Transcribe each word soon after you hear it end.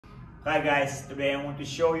Hi guys, today I want to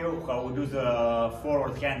show you how we do the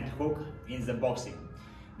forward hand hook in the boxing.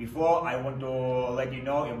 Before, I want to let you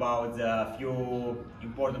know about the few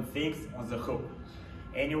important things on the hook.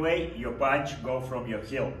 Anyway, your punch go from your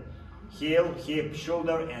heel, hip,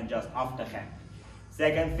 shoulder and just after hand.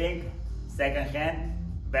 Second thing, second hand,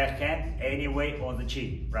 back hand, anyway on the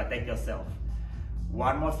chin, protect yourself.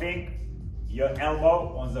 One more thing, your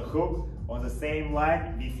elbow on the hook on the same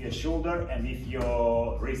line with your shoulder and with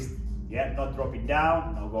your wrist. Yeah, not drop it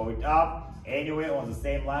down, not go it up, anyway on the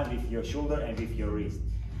same line with your shoulder and with your wrist.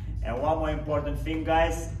 And one more important thing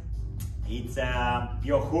guys, it's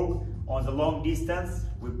your hook on the long distance,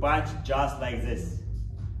 we punch just like this.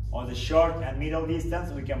 On the short and middle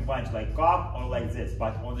distance, we can punch like cock or like this,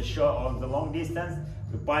 but on the long distance,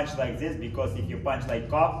 we punch like this, because if you punch like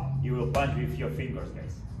cock, you will punch with your fingers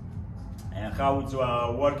guys. And how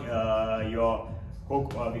to work your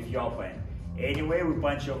hook with your opponent. Anyway, we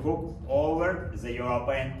punch your hook over your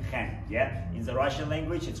opponent hand. Yeah, in the Russian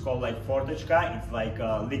language, it's called like fortochka. It's like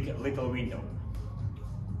a little window.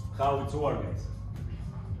 How it works, guys?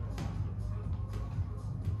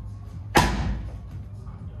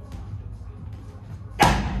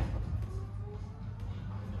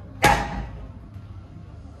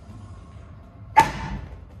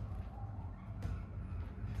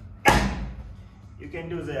 You can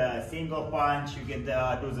do the single punch, you can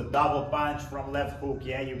do the double punch from left hook,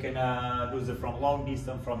 yeah, you can do the from long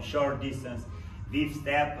distance, from short distance, with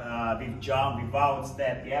step, with jump, without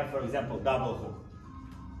step, yeah, for example, double hook.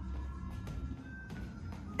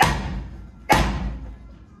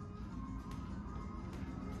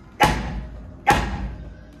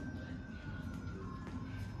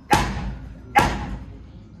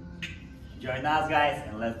 Join us guys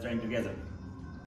and let's train together.